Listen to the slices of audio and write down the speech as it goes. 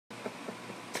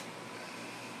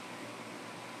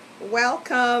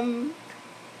Welcome.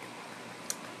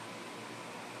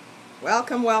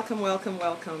 Welcome, welcome, welcome,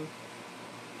 welcome.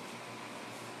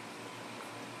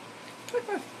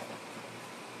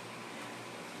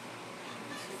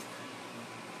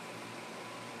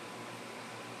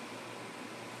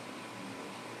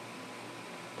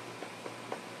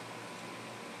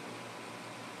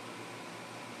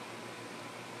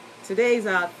 Today is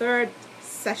our third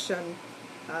session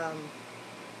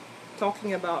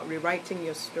talking about rewriting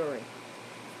your story.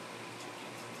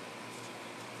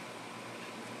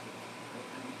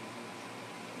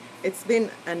 It's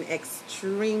been an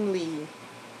extremely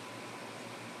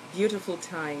beautiful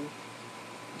time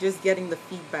just getting the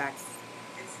feedbacks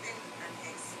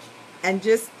and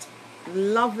just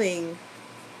loving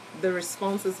the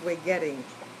responses we're getting.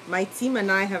 My team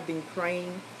and I have been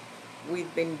praying.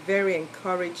 We've been very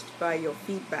encouraged by your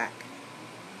feedback.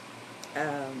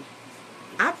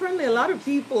 Apparently, a lot of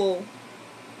people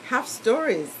have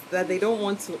stories that they don't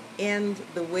want to end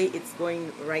the way it's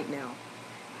going right now.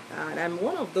 And I'm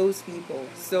one of those people,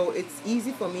 so it's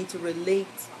easy for me to relate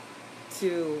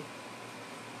to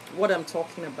what I'm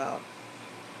talking about.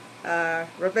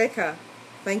 Rebecca,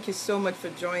 thank you so much for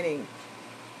joining.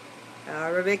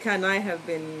 Rebecca and I have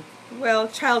been,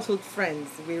 childhood friends.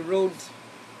 We rode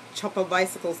chopper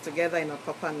bicycles together in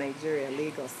Apapa, Nigeria,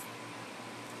 Lagos.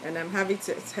 And I'm happy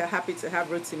to have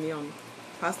Rotimi on.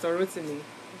 Pastor Rotimi,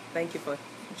 thank you for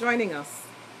joining us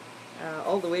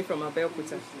all the way from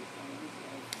Abeokuta.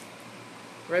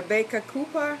 Rebecca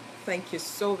Cooper, thank you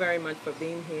so very much for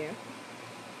being here.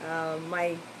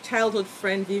 My childhood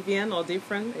friend Vivian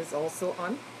Odifran is also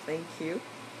on. Thank you.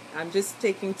 I'm just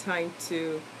taking time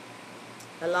to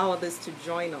allow others to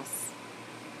join us.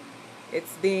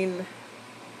 It's been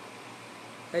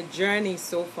a journey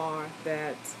so far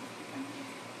that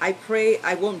I pray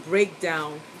I won't break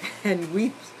down and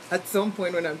weep at some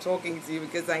point when I'm talking to you,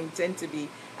 because I intend to be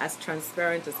as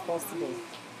transparent as possible.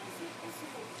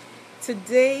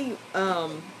 Today,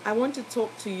 I want to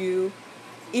talk to you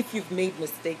if you've made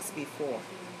mistakes before.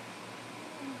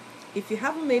 If you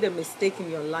haven't made a mistake in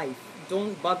your life,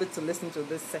 don't bother to listen to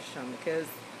this session, because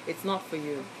it's not for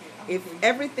you. If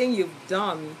everything you've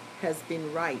done has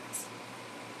been right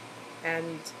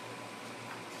and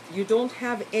you don't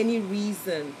have any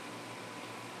reason,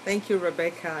 thank you,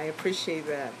 Rebecca, I appreciate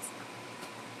that.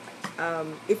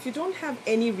 If you don't have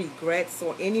any regrets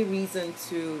or any reason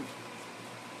to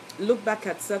look back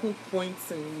at certain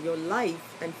points in your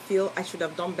life and feel I should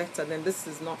have done better, then this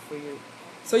is not for you.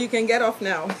 So you can get off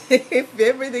now. If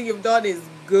everything you've done is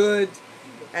good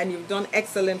and you've done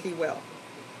excellently well.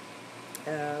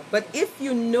 But if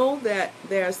you know that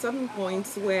there are certain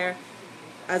points where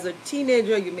as a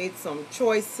teenager you made some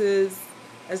choices,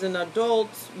 as an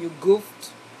adult you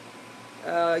goofed,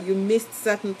 you missed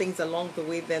certain things along the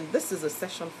way, then this is a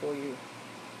session for you.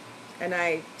 And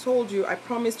I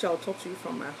promised you I'll talk to you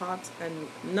from my heart and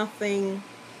nothing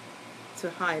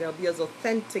to hide. I'll be as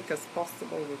authentic as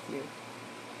possible with you.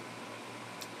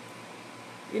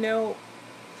 You know,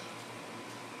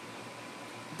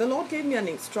 the Lord gave me an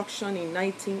instruction in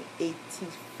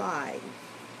 1985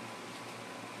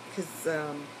 because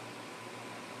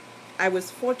I was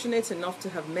fortunate enough to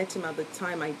have met him at the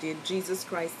time I did. Jesus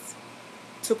Christ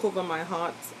took over my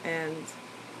heart and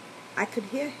I could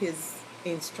hear his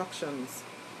instructions,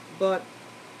 but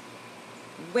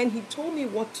when he told me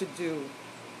what to do,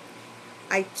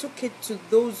 I took it to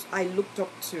those I looked up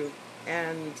to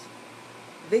and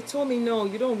they told me, no,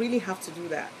 you don't really have to do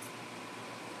that.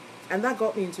 And that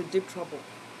got me into deep trouble.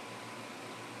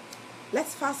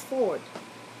 Let's fast forward.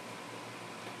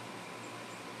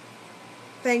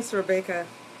 Thanks, Rebecca.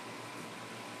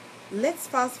 Let's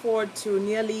fast forward to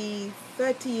nearly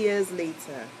 30 years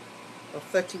later, or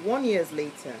 31 years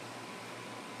later.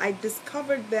 I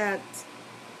discovered that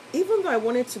even though I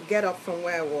wanted to get up from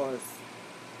where I was,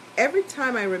 every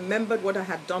time I remembered what I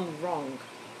had done wrong,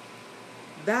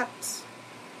 that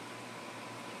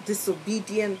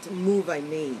disobedient move I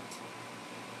made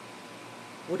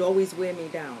would always wear me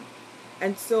down.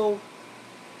 And so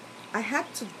I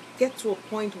had to get to a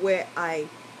point where I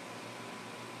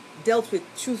dealt with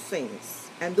two things.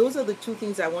 And those are the two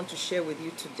things I want to share with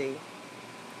you today.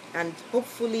 And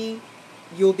hopefully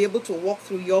you'll be able to walk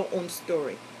through your own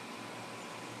story.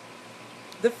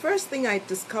 The first thing I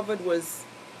discovered was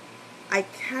I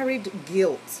carried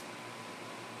guilt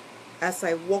as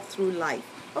I walked through life.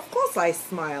 Of course I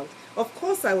smiled. Of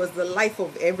course I was the life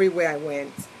of everywhere I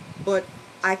went. But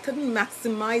I couldn't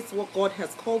maximize what God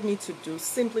has called me to do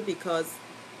simply because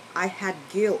I had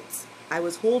guilt. I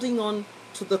was holding on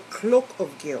to the cloak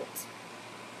of guilt.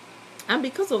 And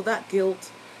because of that guilt,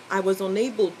 I was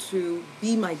unable to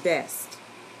be my best.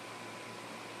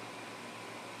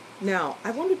 Now,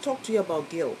 I want to talk to you about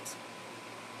guilt.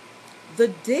 The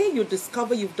day you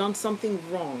discover you've done something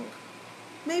wrong,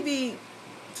 maybe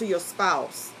to your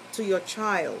spouse, to your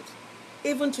child,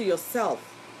 even to yourself,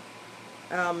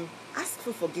 ask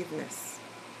for forgiveness.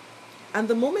 And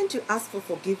the moment you ask for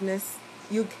forgiveness,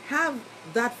 you have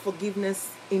that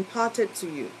forgiveness imparted to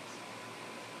you.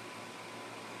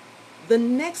 The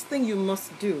next thing you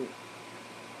must do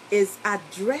is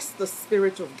address the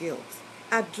spirit of guilt.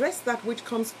 Address that which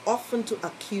comes often to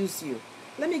accuse you.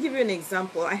 Let me give you an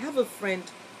example. I have a friend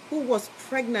who was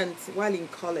pregnant while in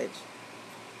college.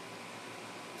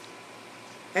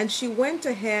 And she went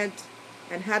ahead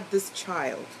and had this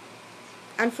child.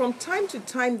 And from time to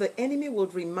time, the enemy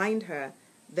would remind her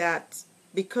that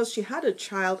because she had a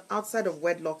child outside of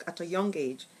wedlock at a young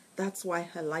age, that's why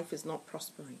her life is not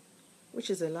prospering, which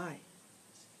is a lie.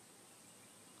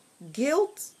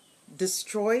 Guilt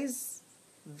destroys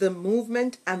the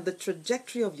movement and the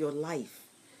trajectory of your life.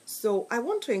 So I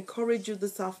want to encourage you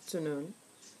this afternoon,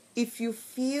 if you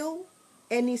feel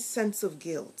any sense of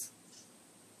guilt,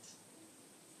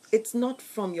 it's not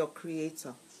from your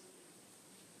Creator.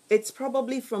 It's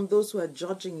probably from those who are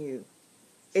judging you.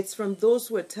 It's from those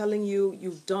who are telling you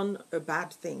you've done a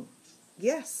bad thing.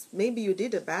 Yes, maybe you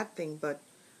did a bad thing, but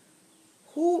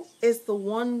who is the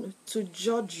one to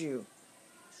judge you?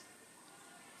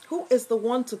 Who is the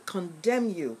one to condemn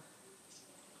you?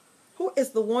 Who is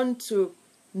the one to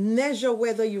measure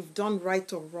whether you've done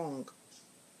right or wrong?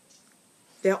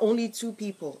 There are only two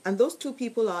people, and those two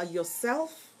people are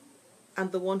yourself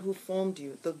and the one who formed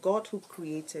you, the God who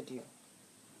created you.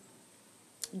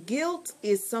 Guilt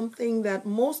is something that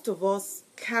most of us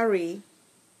carry,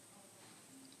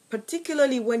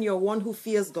 particularly when you're one who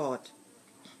fears God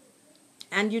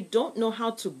and you don't know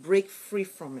how to break free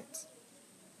from it.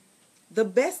 The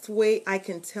best way I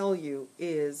can tell you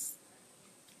is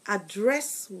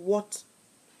address what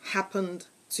happened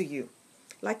to you.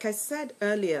 Like I said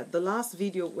earlier, the last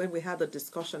video when we had the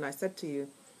discussion, I said to you,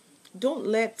 don't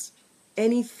let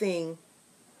anything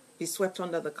be swept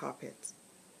under the carpet.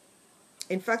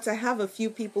 In fact, I have a few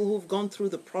people who've gone through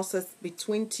the process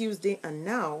between Tuesday and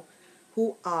now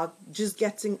who are just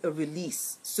getting a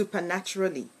release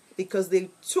supernaturally because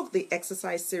they took the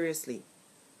exercise seriously.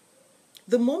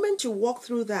 The moment you walk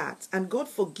through that and God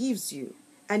forgives you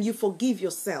and you forgive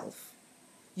yourself,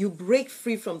 you break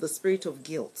free from the spirit of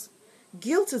guilt.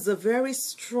 Guilt is a very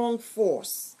strong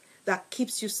force that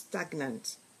keeps you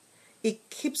stagnant. It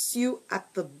keeps you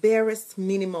at the barest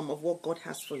minimum of what God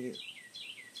has for you.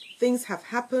 Things have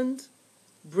happened,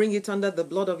 bring it under the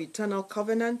blood of eternal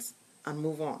covenant and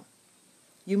move on.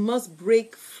 You must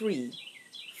break free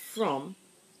from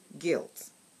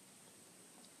guilt.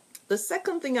 The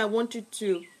second thing I want you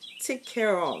to take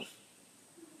care of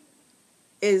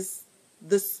is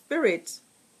the spirit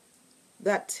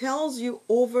that tells you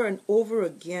over and over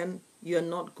again you're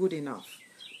not good enough.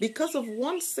 Because of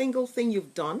one single thing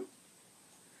you've done,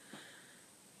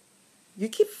 you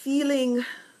keep feeling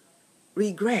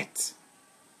regret.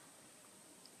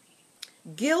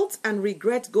 Guilt and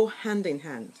regret go hand in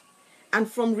hand. And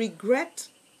from regret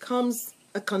comes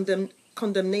a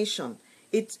condemnation.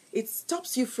 It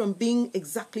stops you from being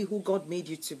exactly who God made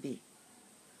you to be.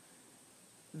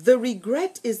 The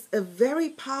regret is a very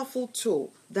powerful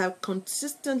tool that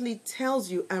consistently tells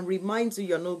you and reminds you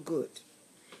you're no good.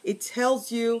 It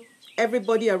tells you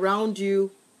everybody around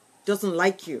you doesn't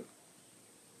like you.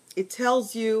 It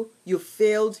tells you you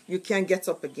failed, you can't get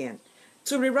up again.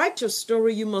 To rewrite your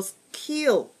story, you must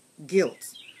kill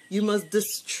guilt. You must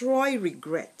destroy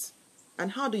regret.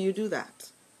 And how do you do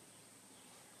that?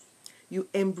 You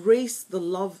embrace the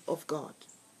love of God.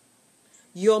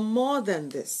 You're more than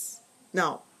this.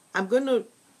 Now, I'm going to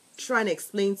try and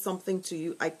explain something to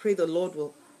you. I pray the Lord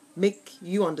will make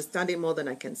you understand it more than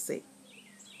I can say.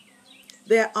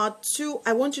 There are two,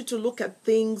 I want you to look at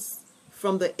things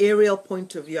from the aerial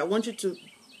point of view. I want you to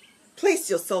place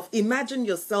yourself, imagine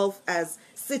yourself as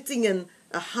sitting in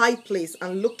a high place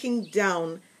and looking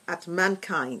down at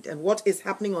mankind and what is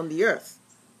happening on the earth.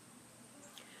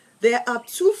 There are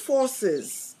two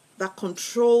forces that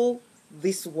control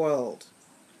this world.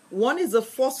 One is a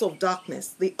force of darkness.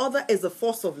 The other is a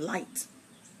force of light.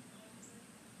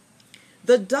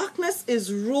 The darkness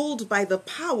is ruled by the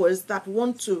powers that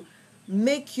want to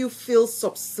make you feel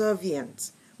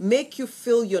subservient, make you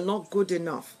feel you're not good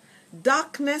enough.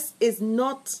 Darkness is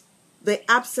not the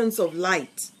absence of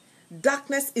light.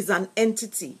 Darkness is an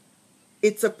entity.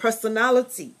 It's a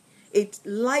personality. It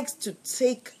likes to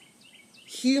take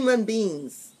human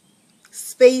beings,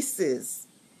 spaces,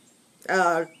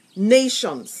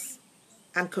 nations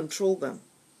and control them.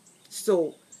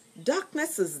 So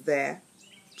darkness is there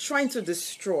trying to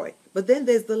destroy. But then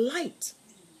there's the light.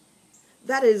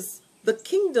 That is the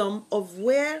kingdom of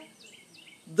where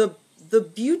the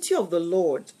beauty of the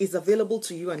Lord is available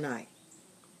to you and I.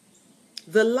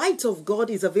 The light of God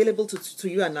is available to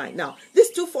you and I. Now,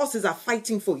 these two forces are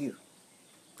fighting for you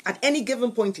at any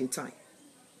given point in time.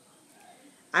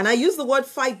 And I use the word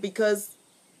fight because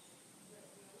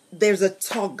there's a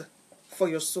tug for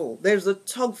your soul. There's a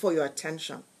tug for your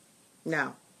attention.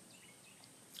 Now,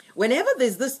 whenever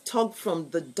there's this tug from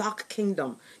the dark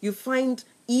kingdom, you find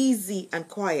easy and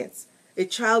quiet. A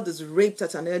child is raped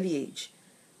at an early age.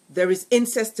 There is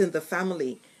incest in the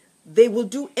family. They will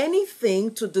do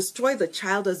anything to destroy the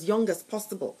child as young as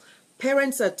possible.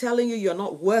 Parents are telling you you're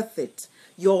not worth it.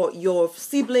 Your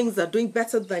siblings are doing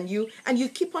better than you, and you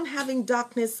keep on having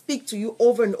darkness speak to you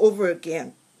over and over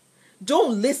again.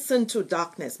 Don't listen to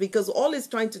darkness, because all it's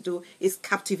trying to do is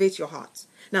captivate your heart.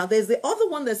 Now, there's the other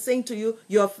one that's saying to you,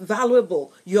 you're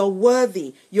valuable, you're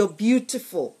worthy, you're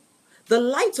beautiful. The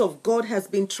light of God has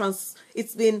been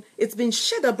it's been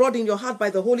shed abroad in your heart by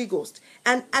the Holy Ghost.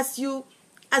 And as you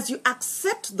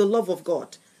accept the love of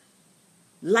God,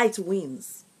 light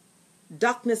wins.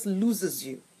 Darkness loses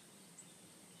you.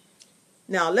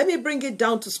 Now, let me bring it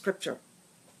down to scripture.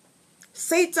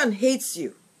 Satan hates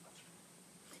you.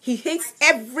 He hates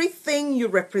everything you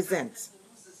represent.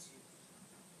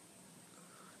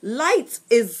 Light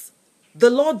is the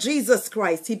Lord Jesus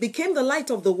Christ. He became the light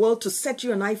of the world to set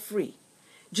you and I free.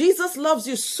 Jesus loves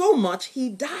you so much, he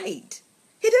died.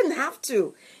 He didn't have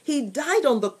to. He died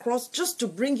on the cross just to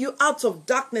bring you out of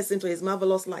darkness into his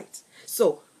marvelous light.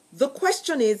 So the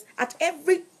question is, at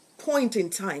every point in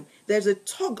time, there's a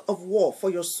tug of war for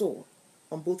your soul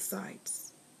on both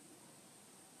sides.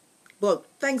 But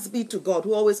thanks be to God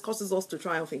who always causes us to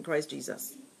triumph in Christ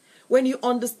Jesus. When you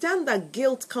understand that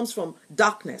guilt comes from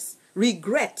darkness,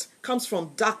 regret comes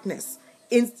from darkness,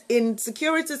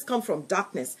 insecurities come from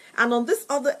darkness, and on this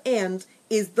other end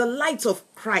is the light of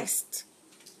Christ.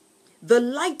 The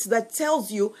light that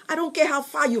tells you, I don't care how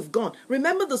far you've gone.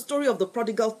 Remember the story of the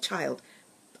prodigal child.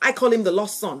 I call him the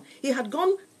lost son. He had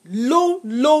gone low,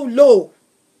 low, low.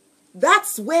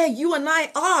 That's where you and I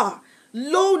are.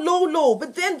 Low, low, low.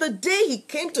 But then the day he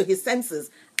came to his senses,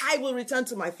 I will return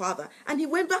to my father. And he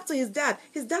went back to his dad.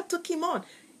 His dad took him on.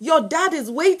 Your dad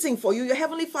is waiting for you. Your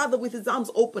heavenly father with his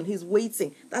arms open, he's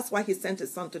waiting. That's why he sent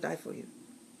his son to die for you.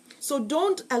 So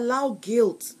don't allow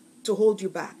guilt to hold you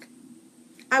back.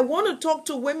 I want to talk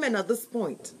to women at this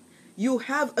point. You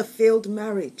have a failed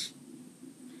marriage.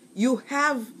 You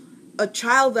have a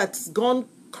child that's gone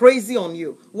crazy on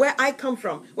you. Where I come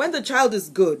from, when the child is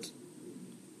good,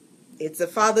 it's a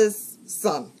father's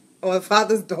son or a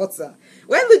father's daughter.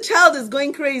 When the child is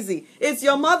going crazy, it's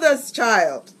your mother's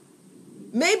child.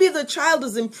 Maybe the child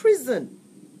is in prison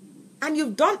and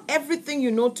you've done everything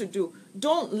you know to do.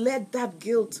 Don't let that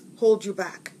guilt hold you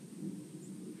back.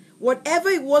 Whatever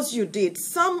it was you did,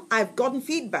 some I've gotten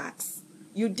feedbacks.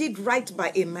 You did right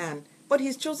by a man, but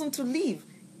he's chosen to leave.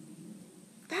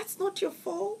 That's not your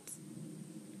fault.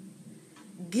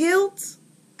 Guilt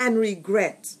and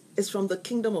regret is from the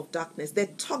kingdom of darkness. They're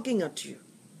tugging at you.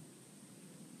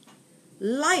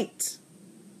 Light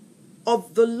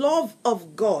of the love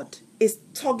of God is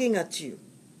tugging at you.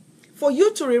 For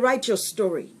you to rewrite your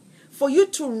story, for you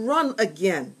to run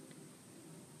again,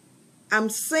 I'm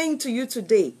saying to you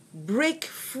today, break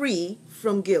free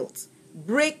from guilt.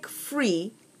 Break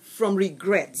free from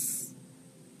regrets.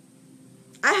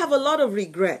 I have a lot of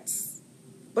regrets,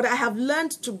 but I have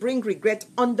learned to bring regret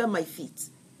under my feet.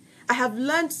 I have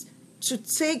learned to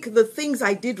take the things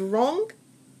I did wrong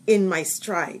in my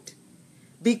stride,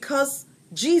 because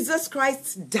Jesus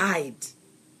Christ died,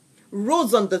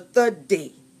 rose on the third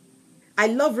day. I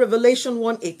love Revelation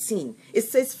 1:18. It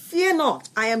says, fear not,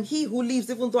 I am he who lives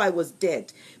even though I was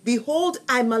dead. Behold,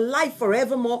 I am alive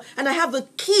forevermore, and I have the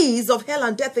keys of hell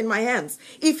and death in my hands.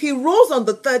 If he rose on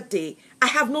the third day, I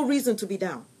have no reason to be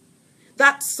down.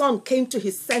 That son came to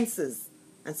his senses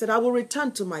and said, I will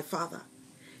return to my father.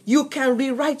 You can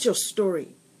rewrite your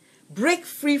story. Break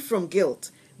free from guilt.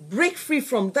 Break free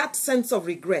from that sense of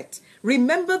regret.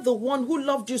 Remember the one who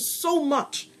loved you so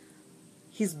much.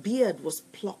 His beard was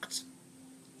plucked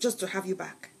just to have you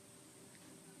back.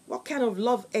 What kind of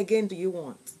love again do you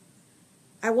want?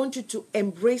 I want you to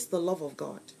embrace the love of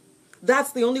God.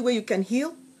 That's the only way you can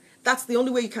heal. That's the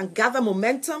only way you can gather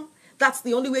momentum. That's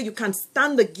the only way you can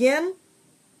stand again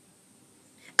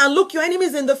and look your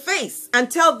enemies in the face and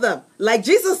tell them, like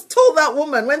Jesus told that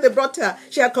woman when they brought her,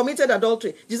 she had committed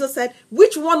adultery. Jesus said,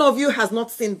 which one of you has not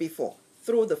sinned before?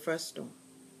 Throw the first stone.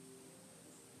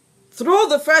 Throw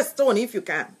the first stone if you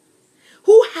can.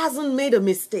 Who hasn't made a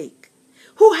mistake?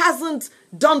 Who hasn't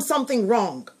done something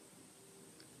wrong?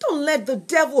 Don't let the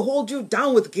devil hold you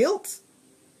down with guilt.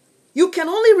 You can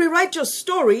only rewrite your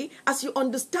story as you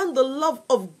understand the love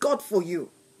of God for you.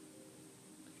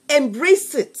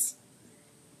 Embrace it.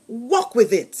 Walk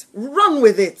with it. Run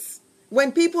with it.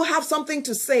 When people have something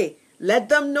to say, let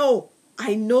them know,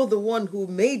 I know the one who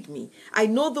made me. I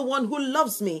know the one who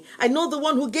loves me. I know the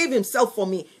one who gave himself for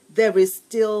me. There is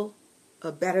still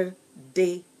a better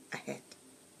day ahead.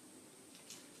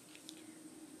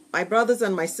 My brothers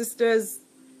and my sisters,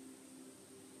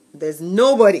 there's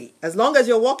nobody, as long as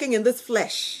you're walking in this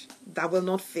flesh, that will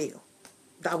not fail,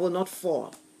 that will not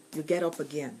fall. You get up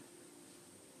again.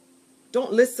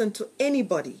 Don't listen to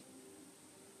anybody.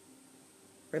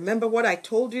 Remember what I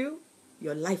told you?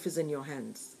 Your life is in your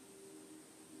hands.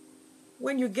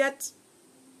 When you get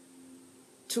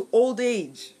to old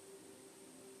age,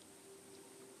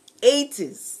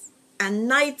 80s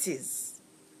and 90s,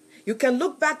 you can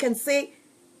look back and say,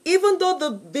 even though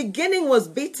the beginning was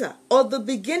bitter or the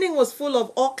beginning was full of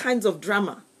all kinds of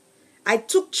drama, I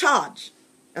took charge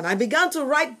and I began to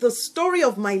write the story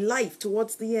of my life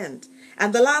towards the end.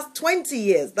 And the last 20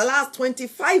 years, the last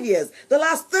 25 years, the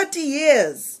last 30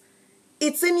 years,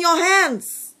 it's in your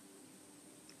hands.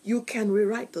 You can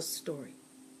rewrite the story.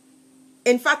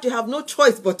 In fact, you have no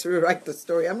choice but to rewrite the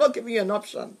story. I'm not giving you an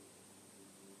option.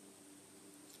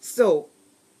 So,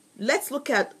 let's look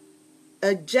at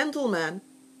a gentleman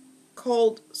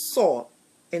called Saul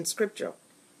in scripture.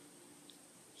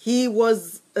 He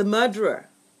was a murderer.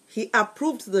 He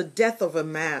approved the death of a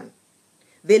man.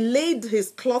 They laid his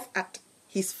cloth at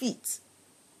his feet.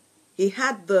 He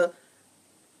had the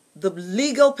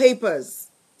legal papers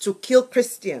to kill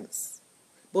Christians.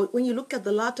 But when you look at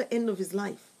the latter end of his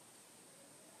life,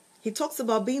 he talks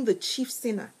about being the chief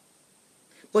sinner.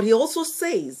 But he also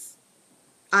says,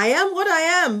 I am what I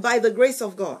am by the grace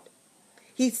of God.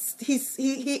 He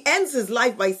ends his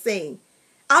life by saying,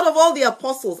 out of all the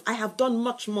apostles, I have done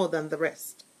much more than the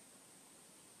rest.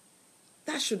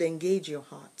 That should engage your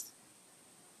heart.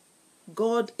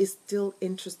 God is still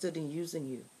interested in using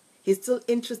you. He's still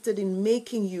interested in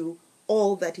making you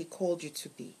all that he called you to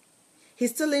be.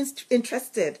 He's still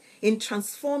interested in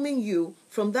transforming you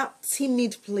from that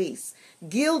timid place.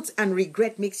 Guilt and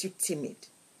regret makes you timid.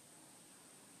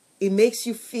 It makes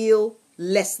you feel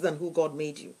less than who God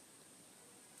made you.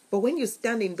 But when you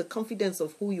stand in the confidence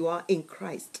of who you are in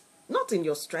Christ, not in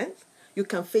your strength, you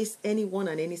can face anyone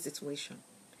and any situation.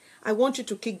 I want you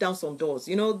to kick down some doors.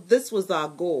 You know, this was our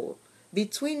goal.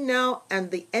 Between now and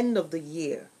the end of the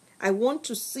year, I want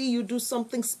to see you do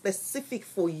something specific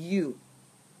for you.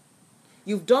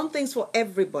 You've done things for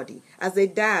everybody. As a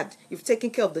dad, you've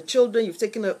taken care of the children, you've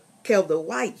taken care of the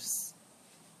wives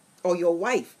or your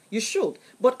wife. You should.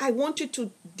 But I want you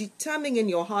to determine in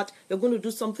your heart, you're going to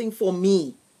do something for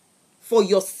me, for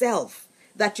yourself,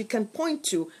 that you can point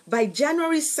to by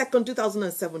January 2nd,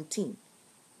 2017.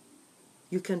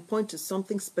 You can point to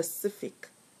something specific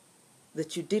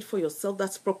that you did for yourself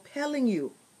that's propelling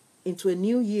you into a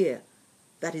new year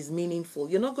that is meaningful.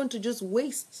 You're not going to just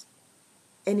waste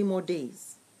any more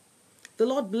days. The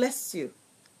Lord bless you.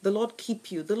 The Lord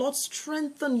keep you. The Lord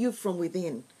strengthen you from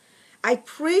within. I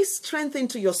pray strength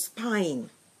into your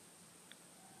spine.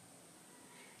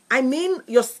 I mean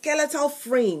your skeletal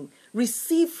frame.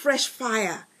 Receive fresh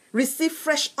fire. Receive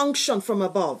fresh unction from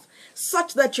above,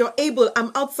 such that you're able.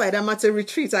 I'm outside. I'm at a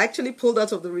retreat. I actually pulled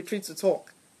out of the retreat to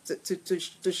talk,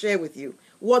 to share with you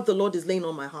what the Lord is laying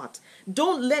on my heart.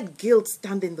 Don't let guilt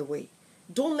stand in the way.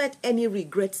 Don't let any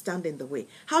regret stand in the way.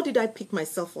 How did I pick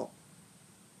myself up?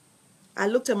 I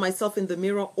looked at myself in the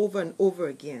mirror over and over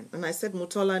again. And I said,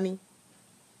 Mutolani,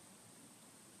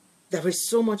 there is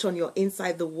so much on your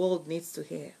inside the world needs to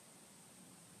hear.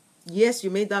 Yes, you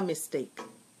made that mistake.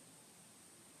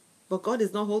 But God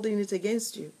is not holding it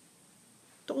against you.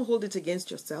 Don't hold it against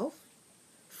yourself.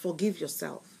 Forgive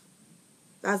yourself.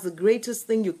 That's the greatest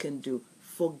thing you can do.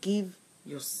 Forgive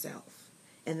yourself.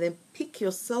 And then pick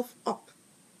yourself up.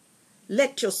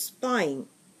 Let your spine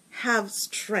have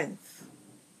strength.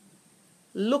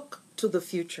 Look to the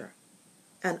future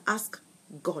and ask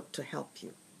God to help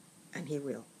you. And he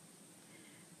will.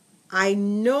 I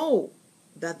know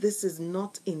that this is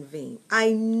not in vain.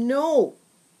 I know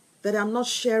that I'm not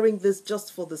sharing this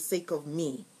just for the sake of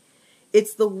me.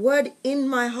 It's the word in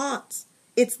my heart.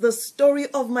 It's the story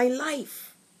of my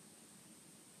life.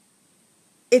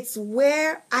 It's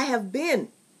where I have been.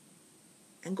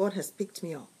 And God has picked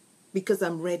me up because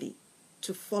I'm ready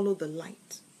to follow the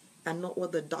light and not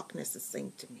what the darkness is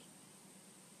saying to me.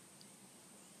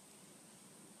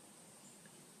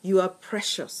 You are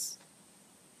precious.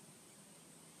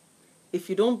 if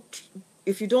you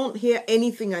don't hear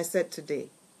anything I said today,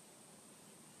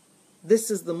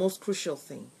 this is the most crucial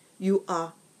thing. You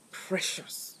are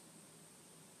precious.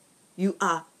 You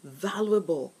are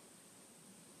valuable.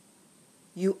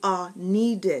 You are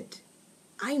needed.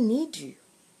 I need you.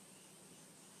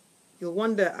 You'll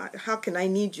wonder, how can I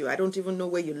need you? I don't even know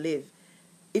where you live.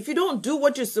 If you don't do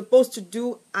what you're supposed to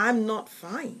do, I'm not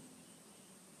fine.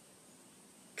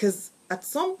 Because at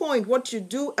some point, what you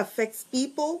do affects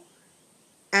people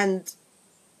and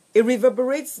it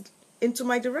reverberates into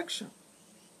my direction.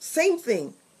 Same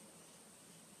thing.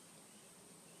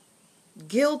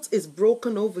 Guilt is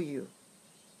broken over you.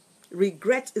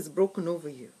 Regret is broken over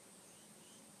you.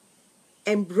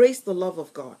 Embrace the love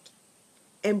of God.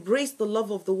 Embrace the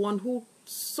love of the one who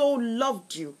so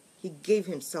loved you, he gave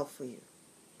himself for you.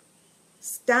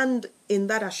 Stand in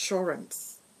that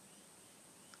assurance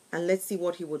and let's see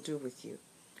what he will do with you.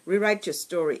 Rewrite your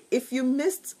story. If you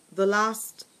missed the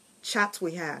last chat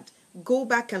we had, go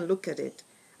back and look at it.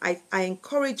 I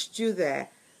encouraged you there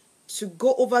to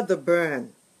go over the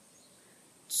burn,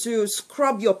 to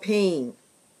scrub your pain.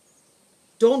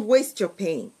 Don't waste your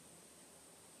pain.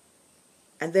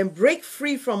 And then break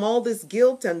free from all this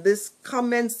guilt and this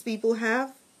comments people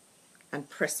have and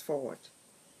press forward.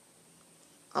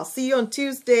 I'll see you on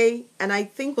Tuesday, and I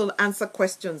think we'll answer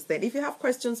questions then. If you have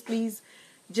questions, please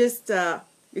just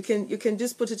you can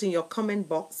just put it in your comment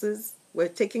boxes. We're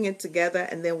taking it together,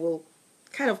 and then we'll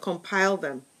kind of compile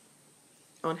them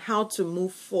on how to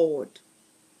move forward.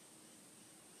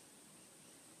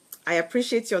 I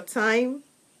appreciate your time.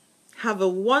 Have a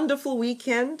wonderful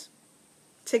weekend.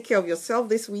 Take care of yourself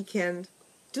this weekend.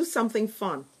 Do something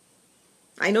fun.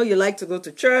 I know you like to go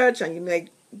to church and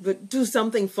but do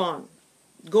something fun.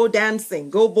 Go dancing,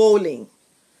 go bowling,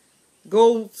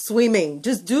 go swimming.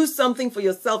 Just do something for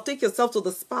yourself. Take yourself to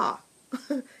the spa.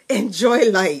 Enjoy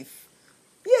life.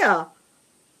 Yeah.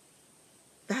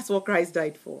 That's what Christ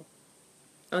died for.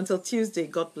 Until Tuesday,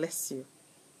 God bless you.